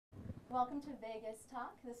Welcome to Vegas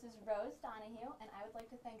Talk. This is Rose Donahue, and I would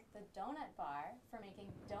like to thank the Donut Bar for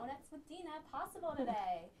making Donuts with Dina possible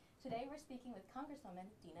today. Today we're speaking with Congresswoman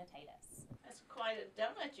Dina Titus. That's quite a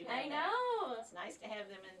donut you have. I know. It's nice to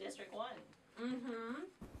have them in District 1.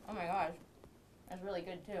 Mm-hmm. Oh my gosh. That's really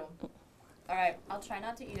good too. All right, I'll try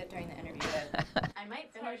not to eat it during the interview, but I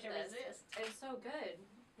might finish this. Resist. It's so good.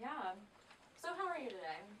 Yeah. So how are you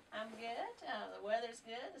today? I'm good. The weather's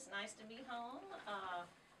good. It's nice to be home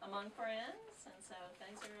among friends, and so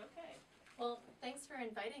things are okay. Well, thanks for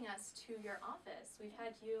inviting us to your office. We've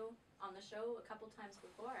had you on the show a couple times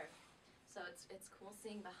before, so it's cool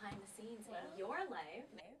seeing behind the scenes in your life.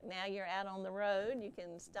 Now you're out on the road. You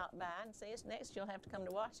can stop by and see us. Next, you'll have to come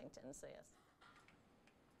to Washington and see us.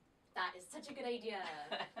 That is such a good idea.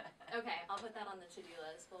 Okay, I'll put that on the to-do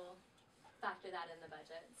list. We'll factor that in the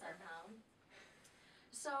budget somehow.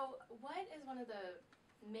 So what is one of the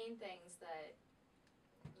main things that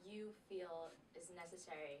you feel is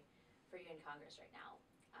necessary for you in Congress right now?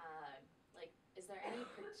 Is there any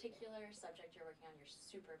particular subject you're working on you're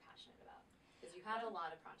super passionate about? Because you have a lot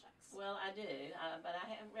of projects. Well, I do, but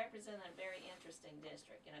I represent a very interesting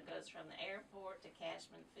district. You know, it goes from the airport to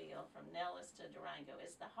Cashman Field, from Nellis to Durango.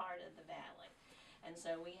 It's the heart of the valley. And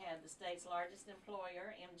so we have the state's largest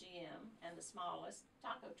employer, MGM, and the smallest,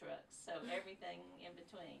 taco trucks, so everything in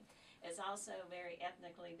between. It's also very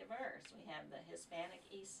ethnically diverse. We have the Hispanic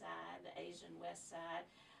east side, the Asian west side,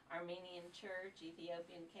 Armenian church,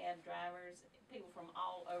 Ethiopian cab drivers. People from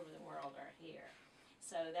all over the world are here.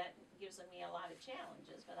 So that gives me a lot of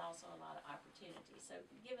challenges, but also a lot of opportunities. So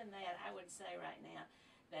given that, I would say right now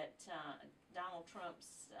that Donald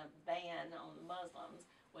Trump's ban on Muslims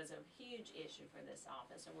was a huge issue for this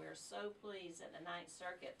office, and we're so pleased that the Ninth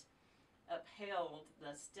Circuit upheld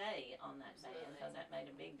the stay on that ban, because that made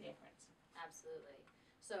a big difference. Absolutely.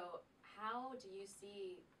 So how do you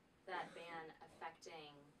see that ban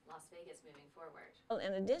affecting Las Vegas moving forward? Well,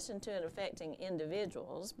 in addition to it affecting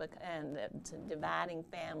individuals and dividing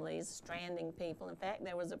families, stranding people, in fact,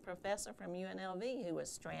 there was a professor from UNLV who was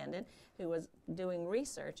stranded, who was doing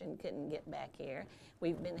research and couldn't get back here.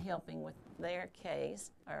 We've been helping with their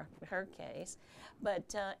case, or her case,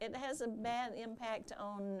 but it has a bad impact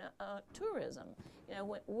on tourism. You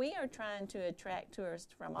know, we are trying to attract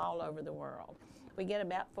tourists from all over the world. We get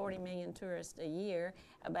about 40 million tourists a year.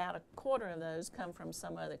 About a quarter of those come from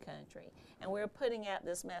some other country. And we're putting out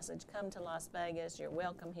this message, come to Las Vegas, you're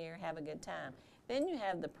welcome here, have a good time. Then you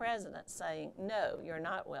have the president saying, no, you're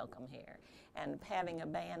not welcome here. And having a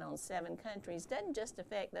ban on 7 countries doesn't just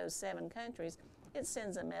affect those 7 countries, it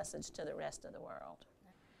sends a message to the rest of the world.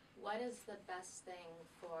 What is the best thing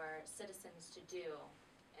for citizens to do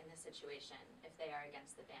in this situation if they are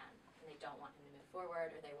against the ban and they don't want him to move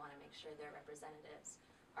forward, or they want to make sure their representatives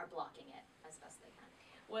are blocking it as best they can?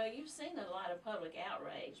 Well, you've seen a lot of public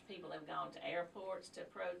outrage. People have gone to airports to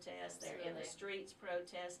protest. Absolutely. They're in the streets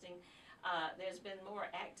protesting. There's been more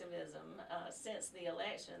activism since the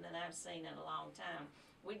election than I've seen in a long time.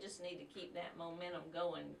 We just need to keep that momentum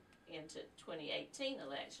going into 2018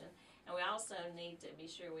 election. And we also need to be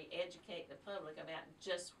sure we educate the public about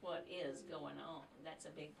just what is going on. That's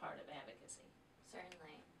a big part of advocacy.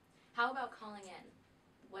 Certainly. How about calling in?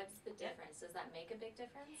 What's the difference? Does that make a big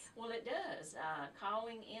difference? Well, it does.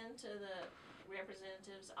 Calling into the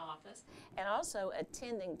representative's office, and also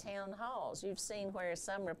attending town halls. You've seen where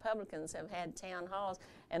some Republicans have had town halls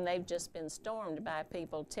and they've just been stormed by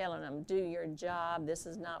people telling them, do your job, this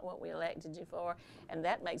is not what we elected you for, and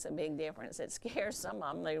that makes a big difference. It scares some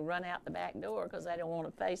of them. They run out the back door because they don't want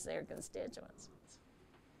to face their constituents.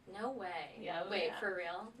 No way. Yeah, wait, yeah. For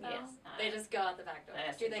real? Though? Yes. They just go out the back door.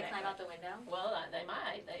 Do they climb out the right. window? Well, they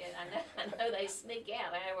might. I know they sneak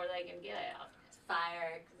out however they can get out.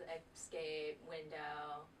 Fire, escape,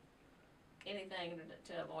 window. Anything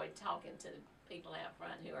to avoid talking to people out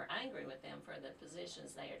front who are angry with them for the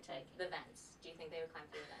positions they are taking. The vents. Do you think they would climb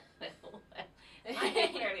through the vent? Well, it might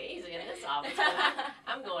be fairly easy in this office, but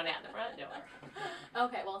I'm going out the front door.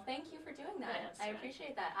 Okay, well, thank you for doing that. That's I right.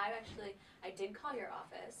 appreciate that. I did call your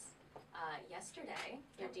office yesterday,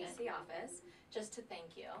 your DC office, just to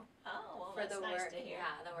thank you. Oh, well, for that's the nice work, to hear.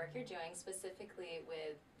 Yeah, the work you're doing specifically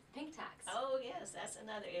with pink tax. Oh, yes, that's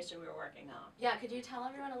another issue we're working on. Yeah, could you tell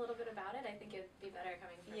everyone a little bit about it? I think it'd be better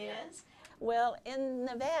coming from you. Yes. Well, in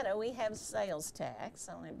Nevada, we have sales tax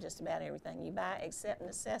on just about everything you buy except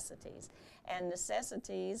necessities. And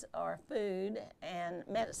necessities are food and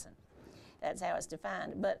medicine. That's how it's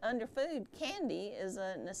defined. But under food, candy is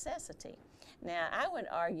a necessity. Now, I would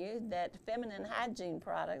argue that feminine hygiene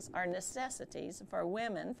products are necessities for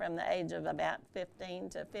women from the age of about 15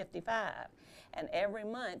 to 55. And every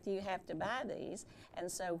month you have to buy these.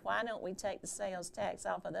 And so why don't we take the sales tax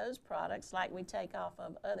off of those products like we take off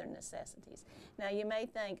of other necessities? Now, you may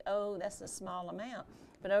think, oh, that's a small amount.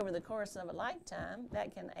 But over the course of a lifetime,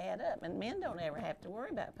 that can add up. And men don't ever have to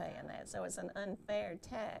worry about paying that. So it's an unfair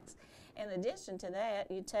tax. In addition to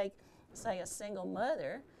that, you take, say, a single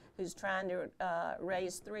mother who's trying to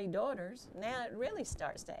raise 3 daughters. Now it really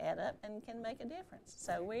starts to add up and can make a difference.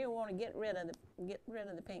 So we want to get rid of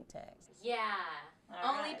the pink tax. Yeah.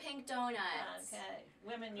 All Only right. pink donuts. Okay.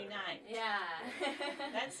 Women unite. Yeah.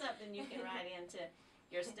 That's something you can write into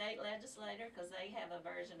your state legislator, because they have a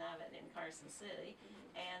version of it in Carson City,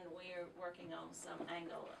 and we're working on some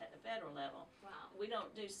angle at the federal level. Wow. We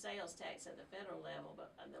don't do sales tax at the federal level,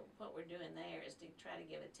 but what we're doing there is to try to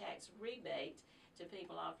give a tax rebate to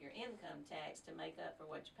people off your income tax to make up for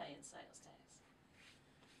what you pay in sales tax.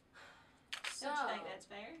 So, Don't you think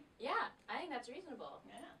that's fair? Yeah, I think that's reasonable.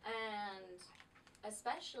 Yeah. And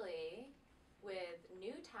especially with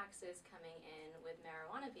new taxes coming in with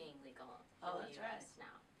marijuana being legal in the US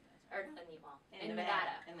now. Or in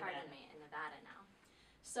Nevada. Pardon me, in Nevada now.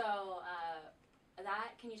 So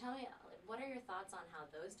can you tell me, what are your thoughts on how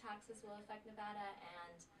those taxes will affect Nevada?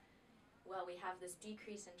 And well, we have this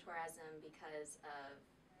decrease in tourism because of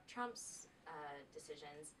Trump's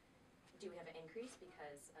decisions. Do we have an increase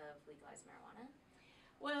because of legalized marijuana?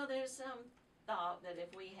 Well, there's some thought that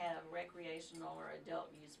if we have recreational or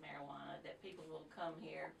adult use marijuana, that people will come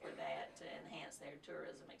here for that to enhance their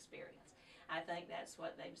tourism experience. I think that's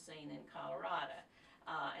what they've seen in Colorado,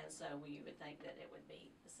 and so we would think that it would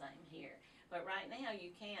be the same here. But right now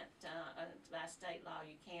you can't, by state law,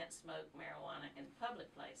 you can't smoke marijuana in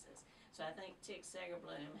public places. So I think Tick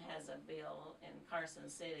Segerbloom has a bill in Carson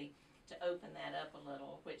City to open that up a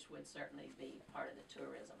little, which would certainly be part of the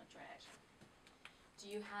tourism attraction. Do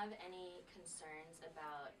you have any concerns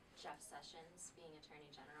about Jeff Sessions being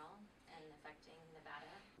Attorney General and affecting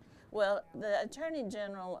Nevada? Well, the Attorney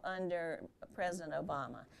General under President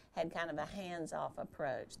Obama had kind of a hands-off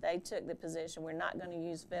approach. They took the position, we're not going to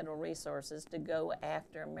use federal resources to go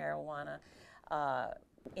after marijuana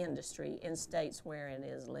industry in states where it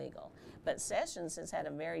is legal. But Sessions has had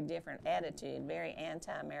a very different attitude, very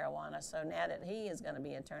anti-marijuana, so now that he is going to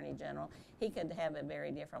be Attorney General, he could have a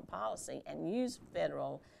very different policy and use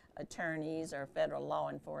federal attorneys or federal law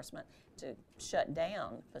enforcement to shut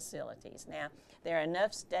down facilities. Now, there are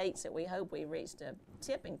enough states that we hope we reached a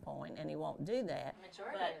tipping point, and he won't do that.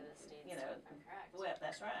 Majority of the states, you know, if I'm correct. Well,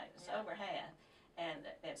 that's right. It's over half, and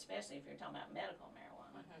especially if you're talking about medical marijuana.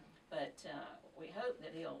 But we hope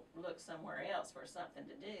that he'll look somewhere else for something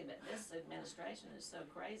to do. But this administration is so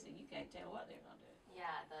crazy, you can't tell what they're going to do.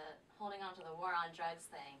 Yeah, the holding on to the war on drugs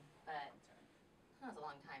thing, but that was a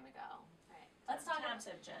long time ago. Right. Let's talk. Times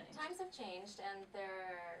have changed. Times have changed, and there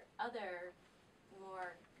are other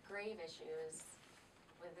more grave issues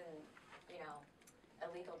within,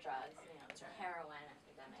 illegal drugs. Heroin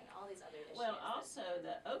epidemic, all these other issues. Well, also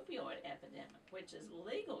the opioid epidemic, which is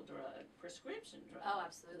legal drug, prescription drug. Oh,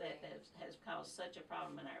 absolutely. That has caused such a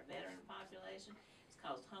problem in our veteran population. It's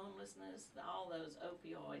caused homelessness. All those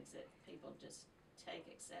opioids that people just take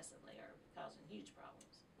excessively are causing huge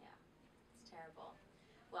problems. Yeah, it's terrible.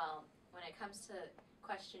 Well, when it comes to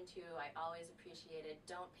question 2, I always appreciated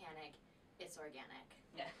don't panic, it's organic.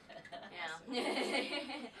 Yeah. Yeah.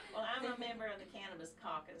 Well, I'm a member of the Cannabis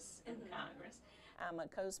Caucus in Congress. I'm a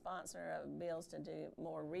co-sponsor of bills to do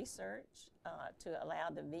more research to allow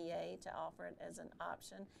the VA to offer it as an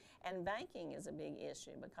option. And banking is a big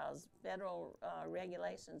issue because federal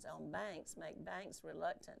regulations on banks make banks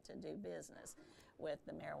reluctant to do business with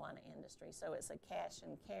the marijuana industry. So it's a cash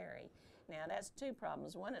and carry. Now that's 2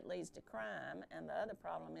 problems. One, it leads to crime, and the other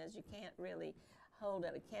problem is you can't really hold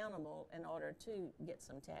it accountable in order to get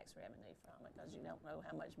some tax revenue from it because you don't know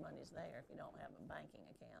how much money's there if you don't have a banking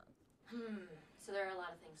account. So there are a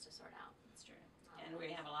lot of things to sort out. That's true. And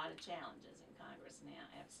we have a lot of challenges in Congress now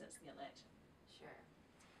since the election. Sure.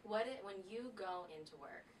 When you go into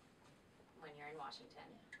work, when you're in Washington,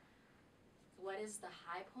 what is the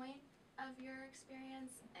high point of your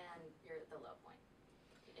experience and the low point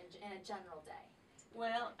in a general day?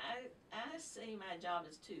 Well, I see my job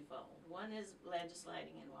as twofold. One is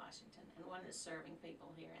legislating in Washington, and one is serving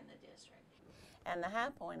people here in the district. And the high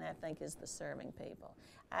point, I think, is the serving people.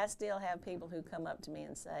 I still have people who come up to me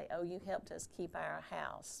and say, oh, you helped us keep our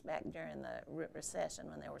house back during the recession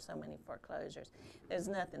when there were so many foreclosures. There's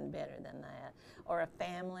nothing better than that. Or a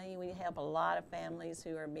family. We help a lot of families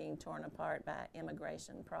who are being torn apart by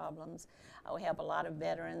immigration problems. We help a lot of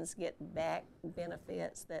veterans get back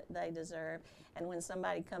benefits that they deserve. And when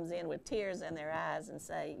somebody comes in with tears in their eyes and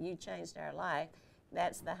say, you changed our life,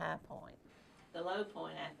 that's the high point. The low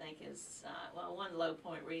point, I think, is, one low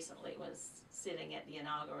point recently was sitting at the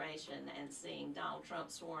inauguration and seeing Donald Trump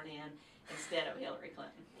sworn in instead of Hillary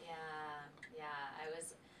Clinton. Yeah, I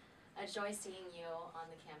was a joy seeing you on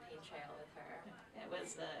the campaign trail with her. It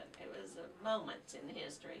was a moment in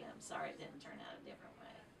history. I'm sorry it didn't turn out a different way.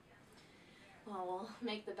 Well, we'll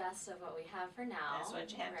make the best of what we have for now. That's what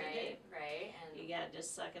you have to do. Right, and you gotta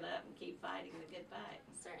just suck it up and keep fighting the good fight.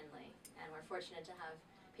 Certainly, and we're fortunate to have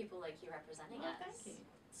people like you representing us. Thank you.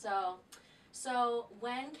 So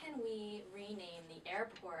when can we rename the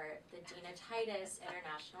airport the Dina Titus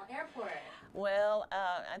International Airport? Well,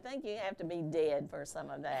 I think you have to be dead for some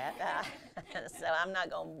of that, so I'm not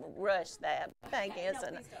going to rush that. Thank you.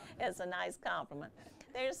 It's a nice compliment.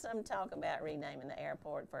 There's some talk about renaming the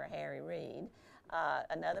airport for Harry Reid.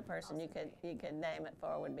 Another person you could name it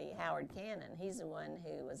for would be Howard Cannon. He's the one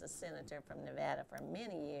who was a senator from Nevada for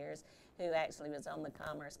many years, who actually was on the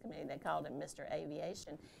Commerce Committee. They called him Mr.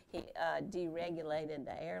 Aviation. He deregulated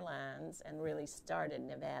the airlines and really started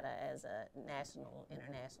Nevada as a national,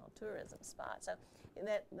 international tourism spot. So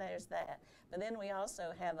there's that. But then we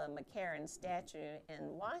also have a McCarran statue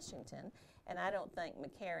in Washington, and I don't think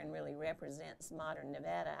McCarran really represents modern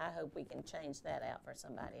Nevada. I hope we can change that out for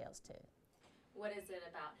somebody else too. What is it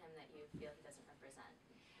about him that you feel he doesn't represent?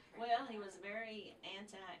 Well, he was very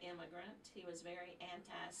anti-immigrant. He was very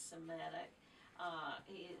anti-Semitic.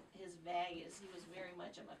 His values, he was very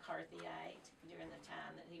much a McCarthyite during the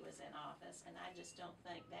time that he was in office, and I just don't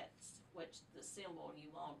think that's the symbol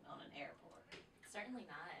you want on an airport. Certainly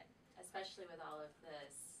not, especially with all of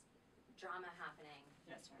this drama happening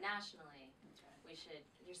nationally. That's right.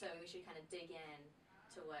 We should kind of dig in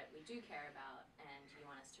to what we do care about, and you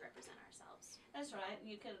want us to represent ourselves. That's right.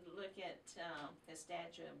 You could look at the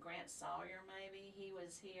statue of Grant Sawyer, maybe. He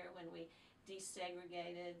was here when we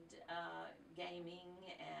desegregated gaming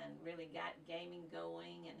and really got gaming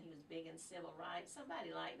going, and he was big in civil rights.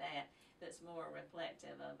 Somebody like that that's more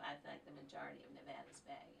reflective of, I think, the majority of Nevada's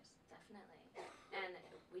values. Definitely. And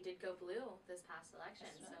we did go blue this past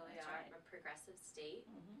election, so we are a progressive state.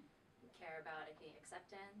 Mm-hmm. We care about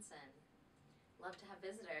acceptance and love to have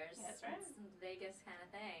visitors. That's right. It's Vegas kind of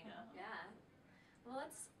thing. Yeah. Well,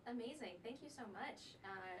 that's amazing. Thank you so much.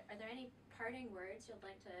 Are there any parting words you'd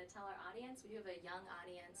like to tell our audience? We do have a young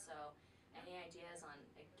audience, so any ideas on,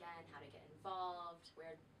 again, how to get involved,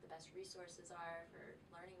 where the best resources are for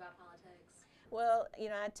learning about politics? Well,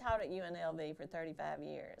 I taught at UNLV for 35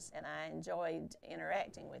 years, and I enjoyed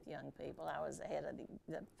interacting with young people. I was the head of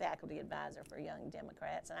the faculty advisor for Young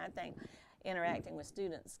Democrats, and I think interacting with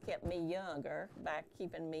students kept me younger by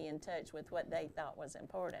keeping me in touch with what they thought was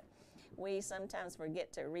important. We sometimes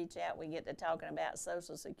forget to reach out. We get to talking about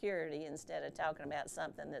Social Security instead of talking about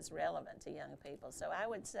something that's relevant to young people. So I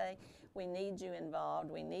would say we need you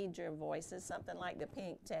involved. We need your voices. Something like the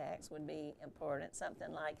pink tax would be important.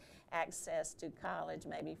 Something like access to college,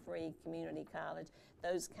 maybe free community college,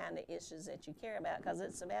 those kind of issues that you care about, because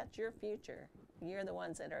it's about your future. You're the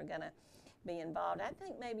ones that are going to be involved. I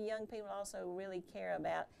think maybe young people also really care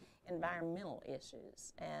about environmental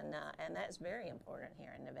issues, and that's very important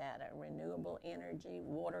here in Nevada. Renewable energy,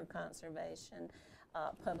 water conservation,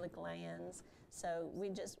 public lands. So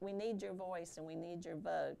we need your voice and we need your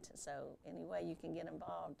vote. So any way you can get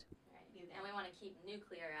involved. Right. And we want to keep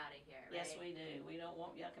nuclear out of here, right? Yes, we do. We don't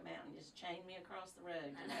want Yucca Mountain just chain me across the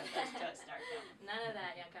road if those trucks start coming. None of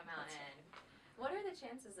that Yucca Mountain. What are the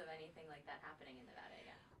chances of anything like that happening in Nevada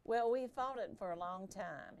again? Well, we fought it for a long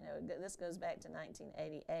time. This goes back to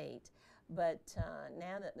 1988. But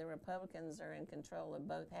now that the Republicans are in control of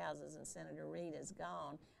both houses and Senator Reid is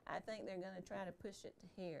gone, I think they're going to try to push it to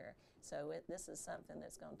here. So this is something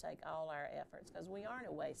that's going to take all our efforts, because we aren't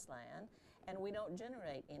a wasteland and we don't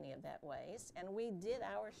generate any of that waste. And we did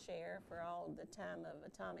our share for all the time of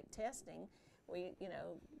atomic testing.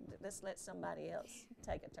 Let's let somebody else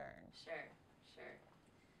take a turn. Sure.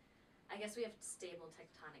 I guess we have stable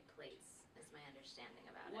tectonic plates, is my understanding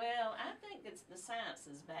about it. Well, I think the science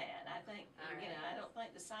is bad. I think, right. I don't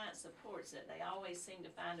think the science supports it. They always seem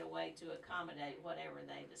to find a way to accommodate whatever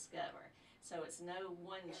they discover. So it's no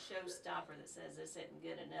one showstopper that says this isn't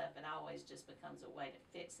good enough. It always just becomes a way to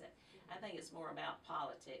fix it. I think it's more about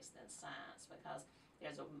politics than science, because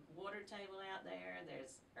There's a water table out there.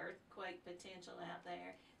 There's earthquake potential out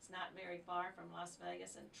there. It's not very far from Las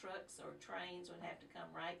Vegas, and trucks or trains would have to come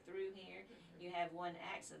right through here. You have one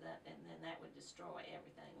accident, and then that would destroy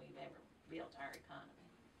everything we've ever built our economy.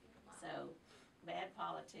 So, bad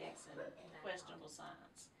politics and questionable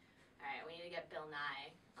science. All right, we need to get Bill Nye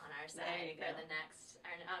on our There side you for go. the next.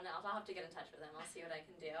 I'll have to get in touch with him. I'll see what I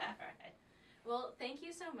can do. All right. Well, thank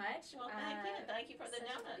you so much. Well, thank you. Thank you for the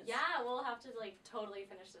donuts. Yeah, we'll have to totally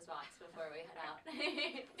finish this box before we head out.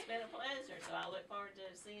 It's been a pleasure, so I look forward to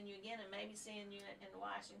seeing you again and maybe seeing you in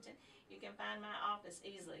Washington. You can find my office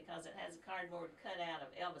easily because it has a cardboard cutout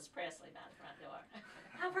of Elvis Presley by the front door.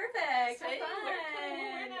 How perfect! How See, fun! we're cool.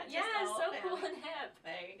 We're not just yeah, old so cool family. and hip.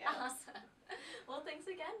 There you go. Awesome. Well, thanks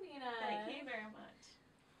again, Dina. Thank you very much.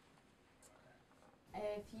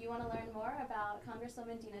 If you want to learn more about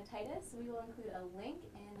Congresswoman Dina Titus, we will include a link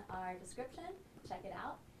in our description. Check it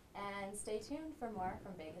out and stay tuned for more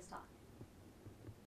from Vegas Talk.